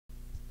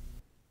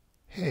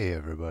Hey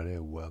everybody,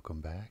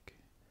 welcome back.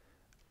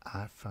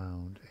 I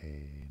found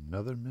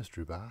another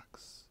mystery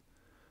box.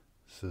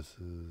 I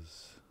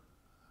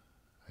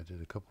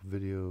did a couple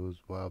videos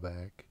a while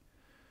back,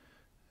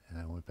 and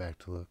I went back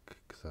to look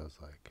because I was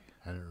like,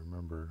 I didn't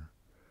remember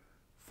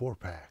 4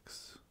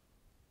 packs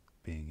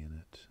being in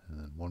it, and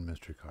then one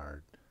mystery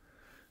card.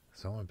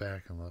 So I went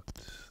back and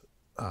looked.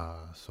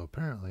 So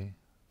apparently,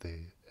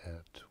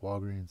 at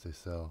Walgreens they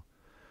sell.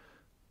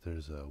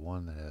 There's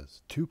one that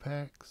has 2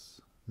 packs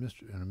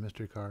and a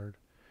mystery card,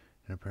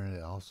 and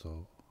apparently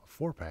also a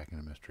 4 pack and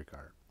a mystery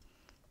card.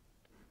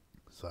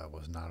 So I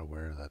was not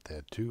aware that they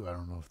had two. I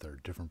don't know if they're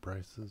different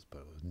prices, but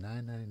it was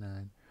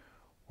 $9.99.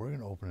 We're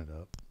gonna open it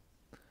up,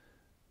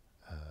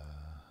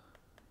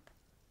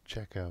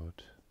 check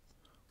out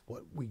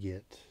what we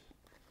get.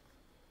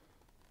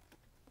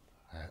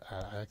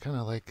 I kind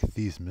of like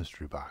these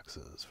mystery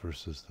boxes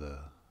versus the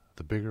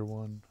bigger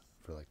one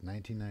for like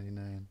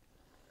 $19.99.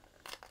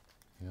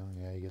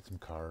 Yeah, you get some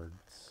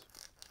cards,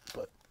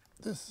 but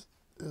this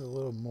is a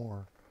little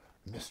more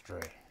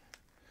mystery.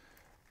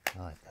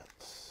 I like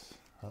that.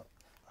 Oh,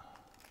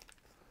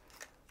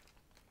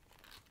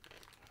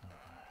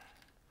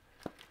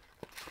 look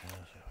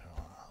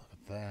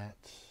at that.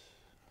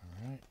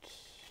 All right.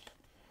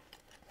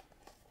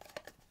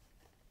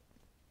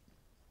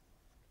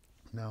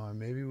 Now,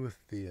 maybe with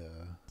if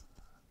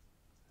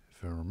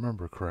I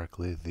remember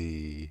correctly,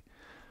 the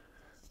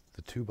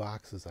 2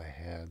 boxes I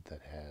had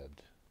that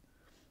had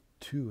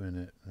two in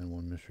it and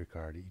one mystery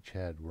card each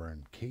were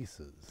in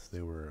cases.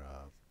 They were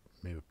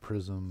maybe a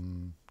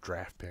Prism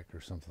draft pick or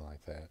something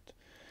like that,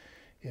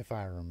 if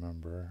I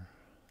remember.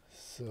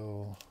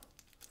 So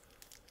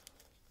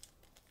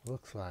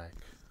looks like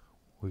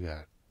we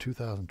got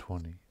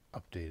 2020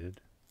 updated,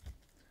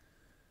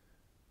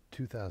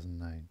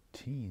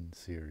 2019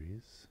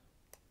 series,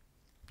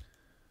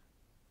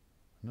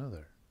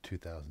 another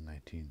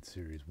 2019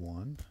 series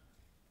 1.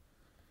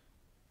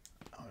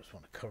 I just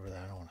want to cover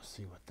that. I don't want to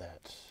see what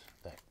that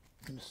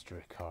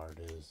mystery card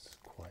is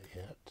quite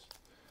yet.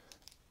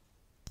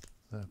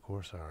 Then of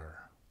course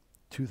our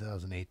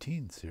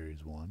 2018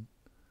 series 1.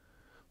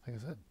 Like I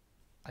said,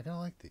 I kind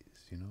of like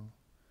these.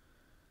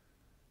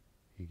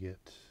 You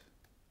get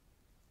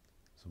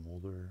some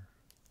older.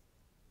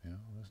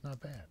 It's not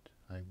bad.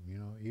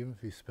 Even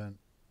if you spent,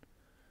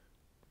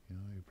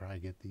 you probably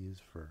get these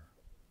for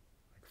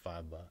like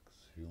 $5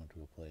 if you went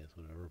to a place,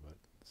 whatever. But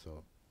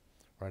so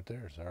right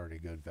there, it's already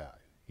good value.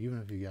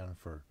 Even if you got them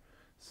for,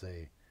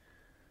 say,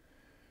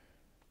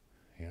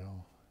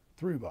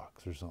 $3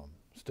 or something,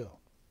 still,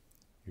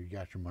 you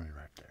got your money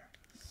right there.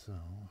 So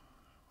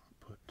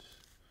we're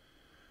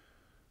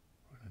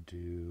gonna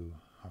do.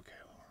 Okay,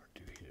 what we're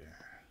gonna do here?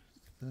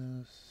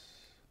 This.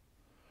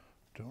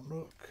 Don't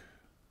look.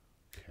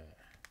 Okay.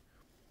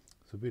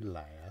 So it'll be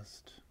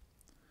last.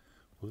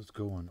 We'll just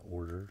go in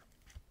order.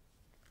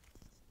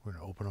 We're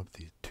gonna open up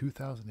the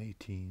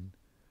 2018.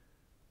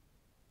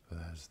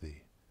 That's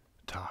the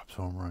Topps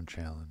Home Run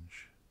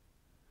Challenge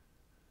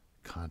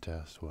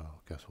contest.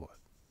 Well, guess what?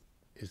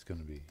 It's going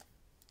to be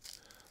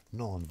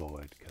null and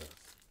void because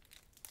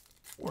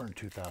we're in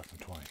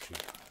 2022.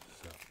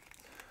 So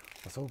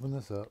let's open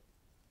this up.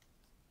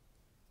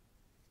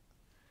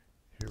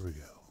 Here we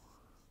go.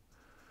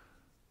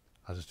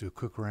 I'll just do a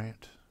quick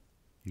rant.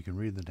 You can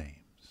read the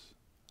names.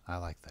 I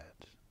like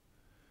that.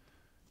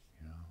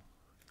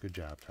 Good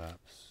job,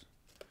 Topps.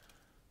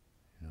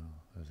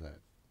 There's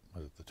that.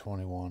 Was it the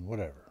 21?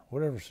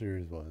 Whatever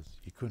series was,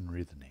 you couldn't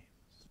read the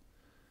names.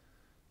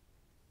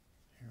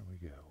 Here we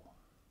go.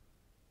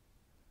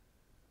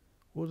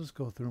 We'll just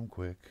go through them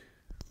quick.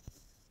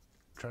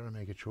 Try to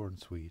make it short and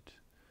sweet.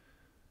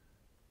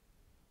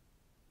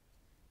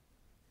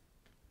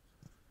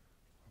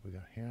 What we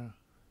got here?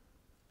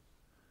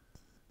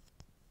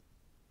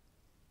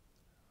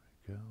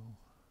 There we go.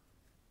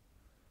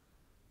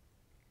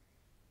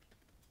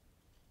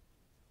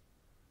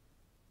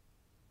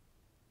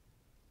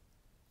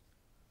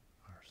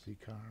 RC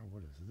car,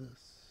 what is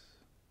this?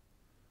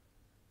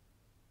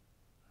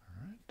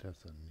 Alright,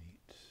 that's a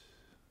neat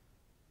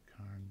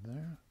card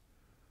there.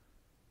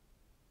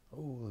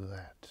 Oh, look at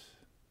that.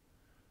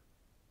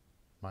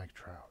 Mike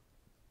Trout.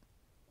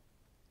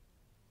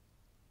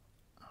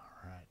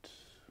 Alright,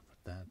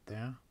 put that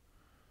there.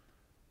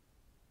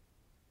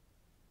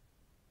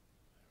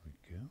 There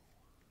we go.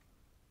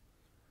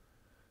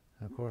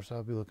 And of course,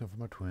 I'll be looking for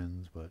my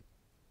Twins, but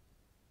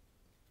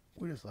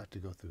we just like to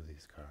go through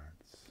these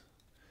cards.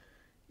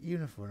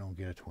 Even if we don't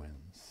get a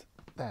Twins,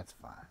 that's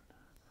fine.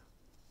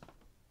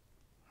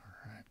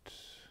 Alright.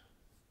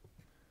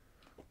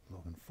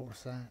 Logan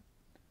Forsythe.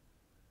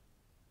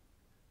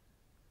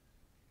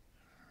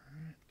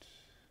 Alright.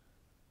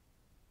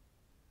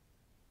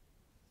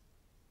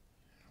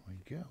 There we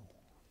go.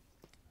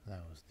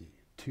 That was the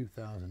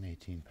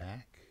 2018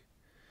 pack.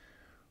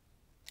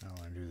 Now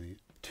we're going to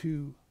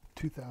do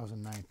the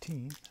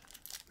 2019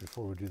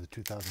 before we do the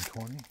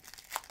 2020.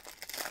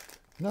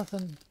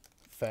 Nothing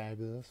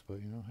fabulous, but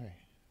hey.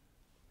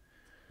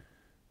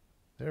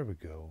 There we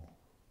go.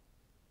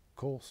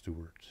 Cole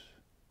Stewart,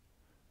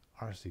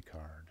 RC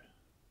card.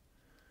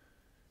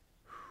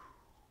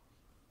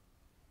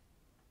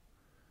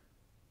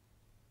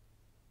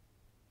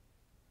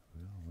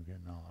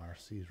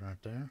 RC's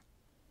right there.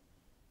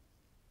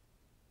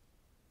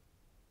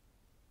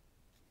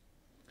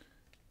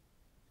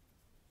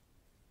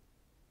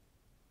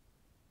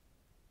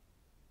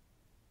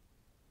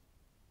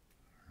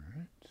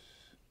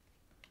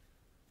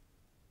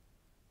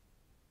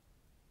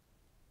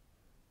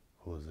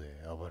 Jose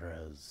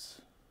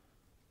Alvarez.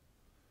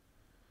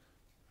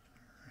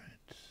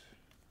 Alright.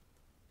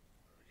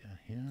 What we got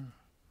here?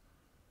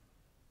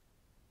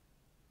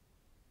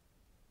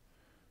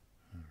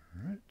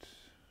 Alright.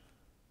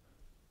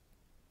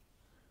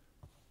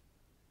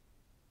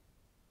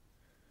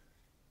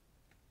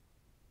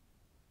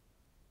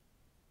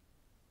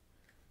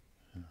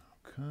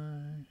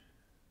 Okay.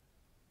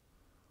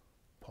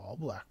 Paul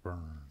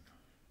Blackburn.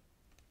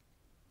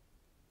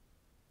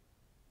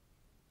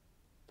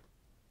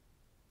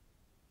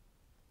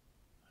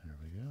 There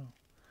we go.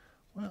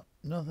 Well,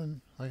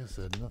 nothing, like I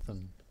said,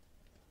 nothing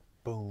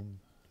boom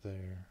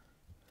there.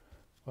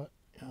 But,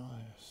 you know,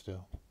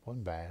 still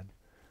wasn't bad.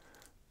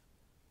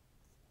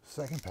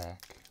 Second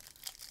pack.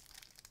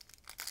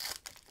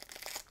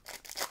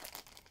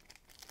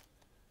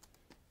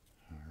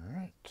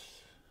 Alright.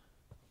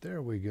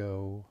 There we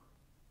go.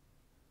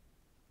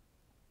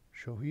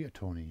 Shohei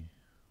Ohtani.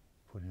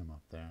 Put him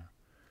up there.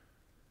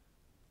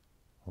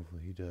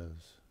 Hopefully he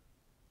does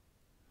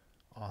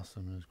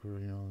awesome in his career.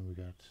 You know, we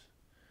got,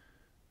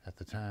 at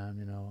the time,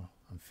 you know,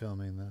 I'm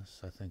filming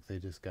this, I think they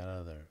just got out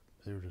of there.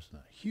 They were just in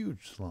a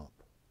huge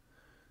slump.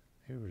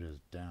 They were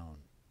just down,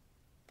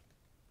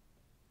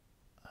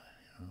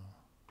 you know,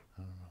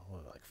 I don't know,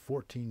 what, like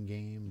 14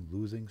 game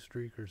losing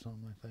streak or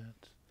something like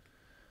that.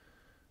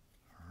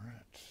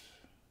 Alright.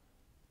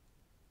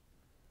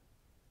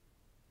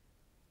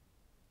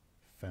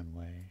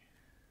 Fenway.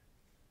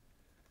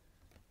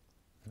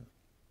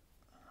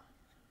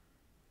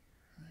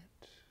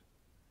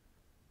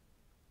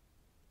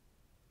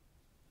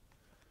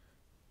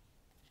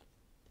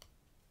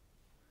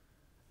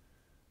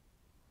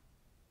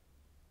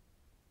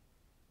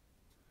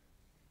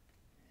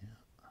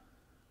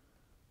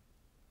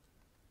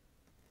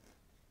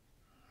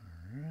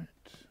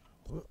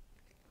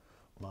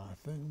 My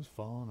thing's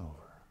falling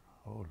over.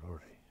 Oh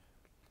lordy.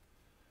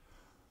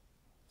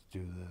 Let's do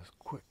this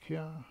quick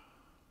here.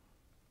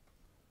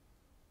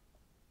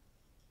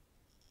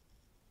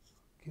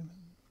 Gibbons.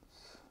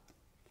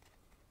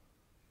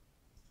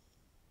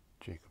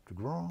 Jacob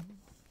deGrom.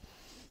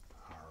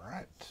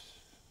 Alright.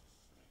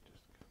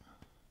 Just gonna,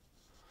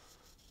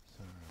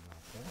 sorry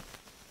about that.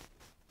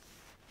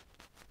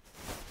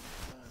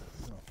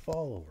 It's gonna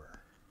fall over.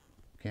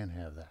 Can't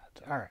have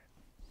that. Alright.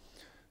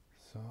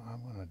 So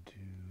I'm gonna do,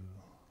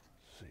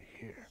 let's see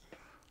here.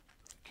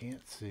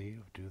 Can't see,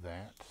 we'll do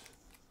that.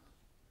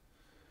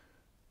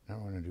 Now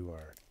we're gonna do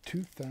our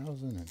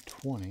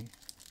 2020.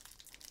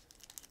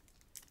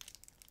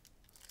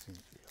 Seems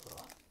to be a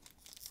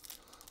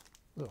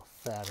little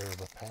fatter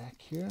of a pack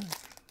here.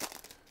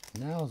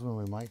 Now is when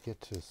we might get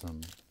to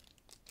some,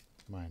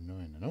 my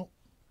annoying, nope,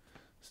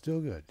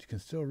 still good. You can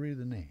still read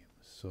the names.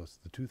 So it's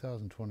the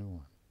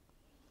 2021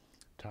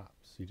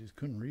 Topps. You just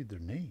couldn't read their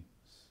names.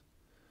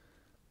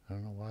 I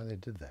don't know why they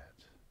did that.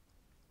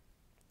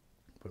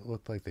 But it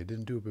looked like they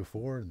didn't do it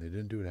before and they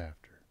didn't do it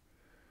after.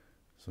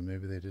 So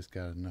maybe they just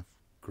got enough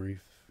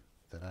grief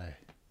that I,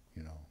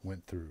 you know,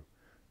 went through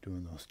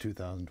doing those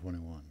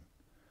 2021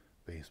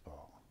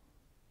 baseball.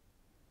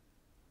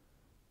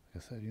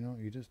 Like I said, you know,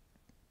 you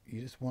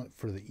just want,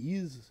 for the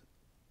ease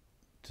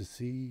to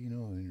see, you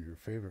know, your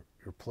favorite,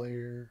 your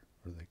player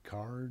or the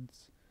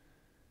cards,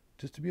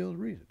 just to be able to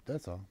read it.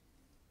 That's all.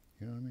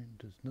 You know what I mean?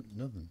 Just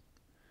nothing.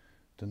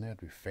 Doesn't have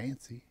to be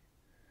fancy.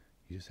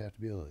 You just have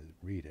to be able to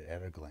read it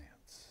at a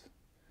glance.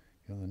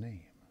 You know the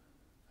name.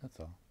 That's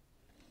all.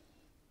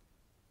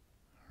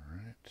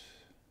 Alright.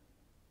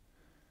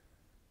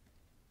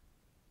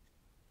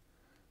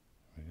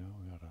 There we go.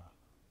 We got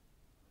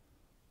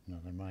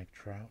another Mike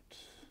Trout.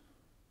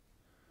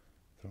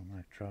 Throw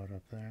Mike Trout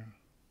up there.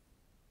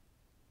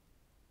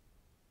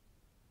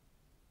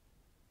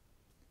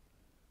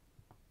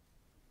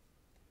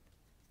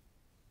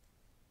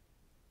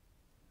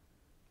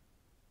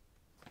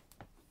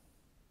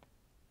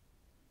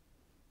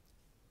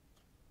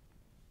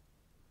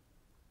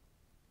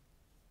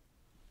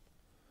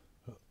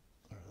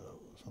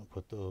 I'll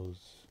put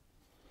those,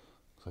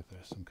 looks like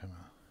there's some kind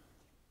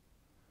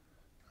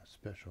of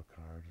special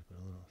cards, but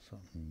a little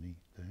something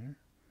neat there.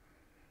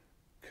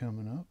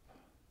 Coming up.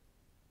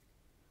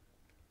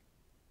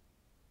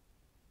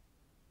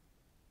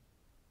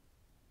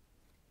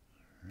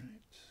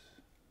 Alright.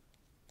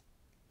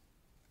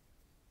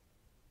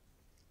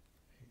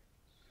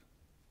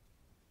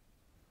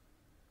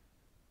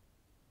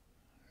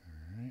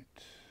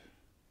 Alright.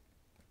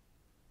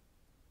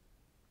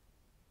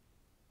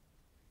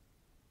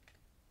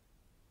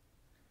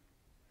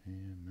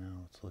 And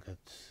now let's look at,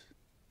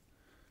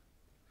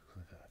 looks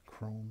like a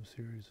Chrome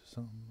series or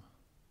something.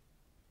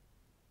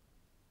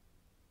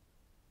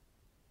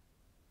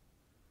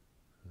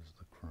 This is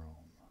the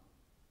Chrome.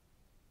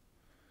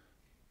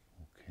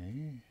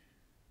 Okay.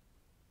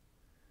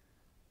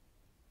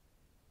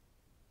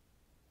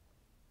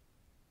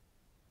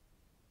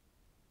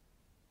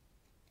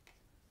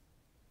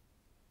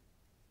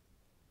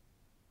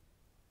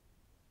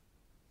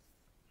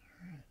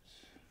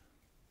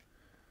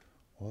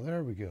 Well,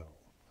 there we go.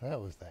 That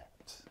was that.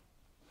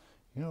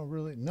 You know,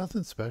 really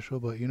nothing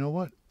special, but you know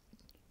what?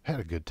 Had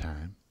a good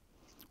time.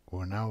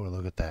 Well, now we'll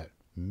look at that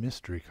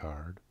mystery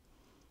card.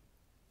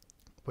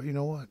 But you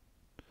know what?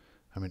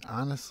 I mean,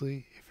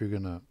 honestly, if you're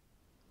gonna,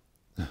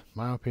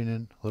 my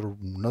opinion,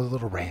 another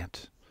little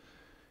rant.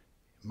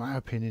 My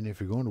opinion, if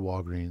you're going to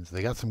Walgreens,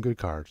 they got some good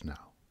cards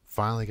now.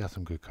 Finally got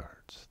some good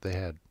cards. They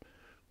had,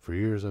 for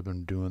years I've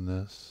been doing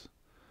this,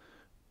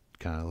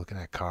 kind of looking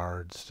at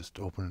cards,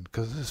 just opening,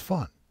 because it's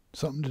fun.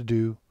 Something to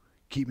do,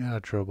 keep me out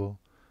of trouble,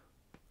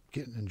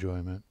 getting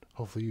enjoyment.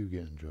 Hopefully you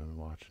get enjoyment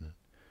watching it,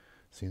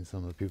 seeing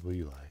some of the people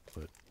you like.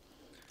 But,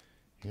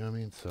 you know what I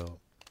mean? So,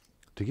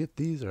 to get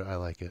these, I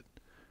like it.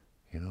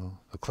 You know,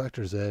 the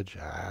Collector's Edge,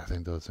 I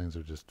think those things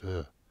are just,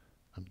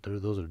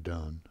 those are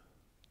done.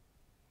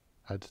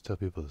 I just tell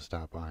people to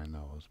stop buying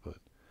those, but,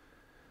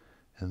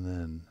 and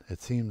then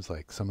it seems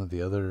like some of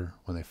the other,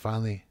 when they're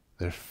finally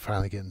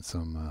getting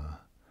some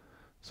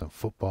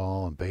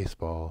football and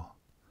baseball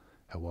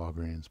at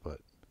Walgreens, but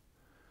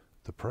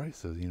the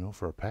prices, you know,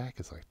 for a pack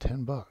is like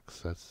 $10.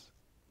 That's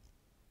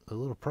a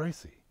little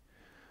pricey,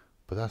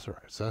 but that's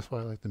alright. So that's why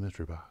I like the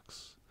mystery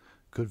box.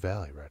 Good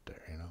value right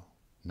there, you know.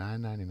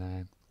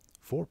 $9.99,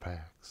 4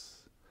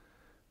 packs.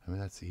 I mean,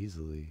 that's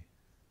easily,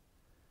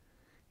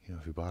 you know,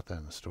 if you bought that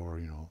in the store,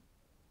 you know,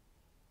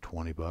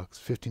 $20,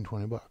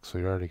 $15-20. So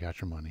you already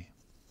got your money.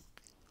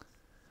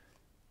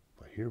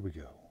 But here we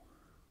go.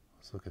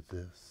 Let's look at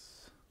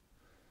this.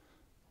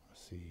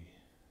 Let's see.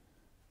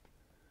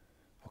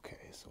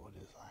 Okay, so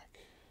it is like,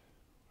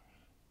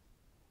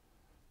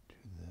 do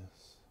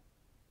this.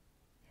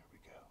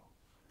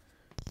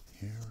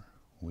 Here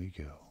we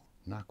go.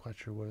 Not quite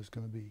sure what it's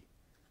going to be.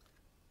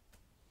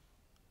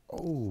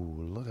 Oh,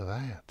 look at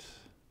that.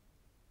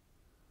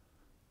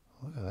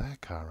 Look at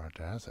that card right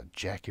there. That's a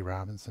Jackie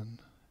Robinson.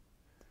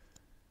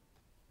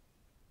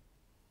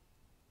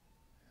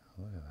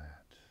 Look at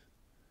that.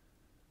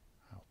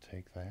 I'll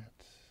take that.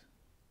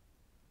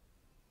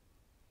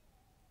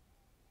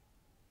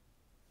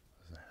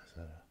 Is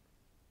that a...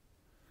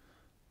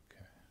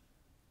 Okay.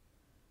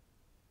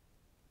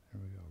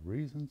 There we go.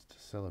 Reasons to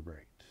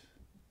celebrate.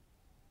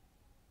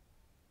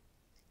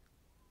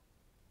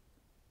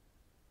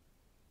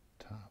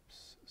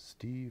 Topps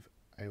Steve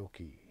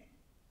Aoki.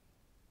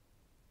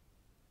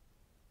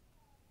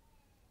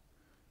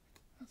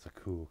 That's a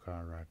cool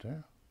card right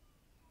there.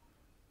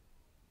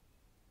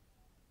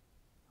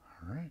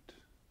 Alright.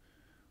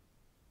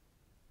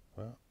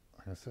 Well,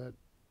 like I said,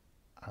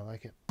 I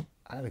like it.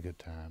 I had a good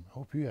time.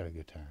 Hope you had a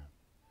good time.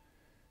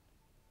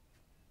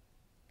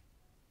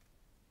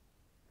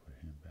 Put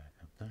him back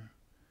up there.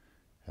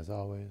 As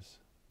always,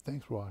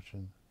 thanks for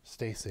watching.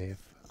 Stay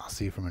safe. I'll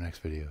see you for my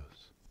next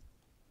videos.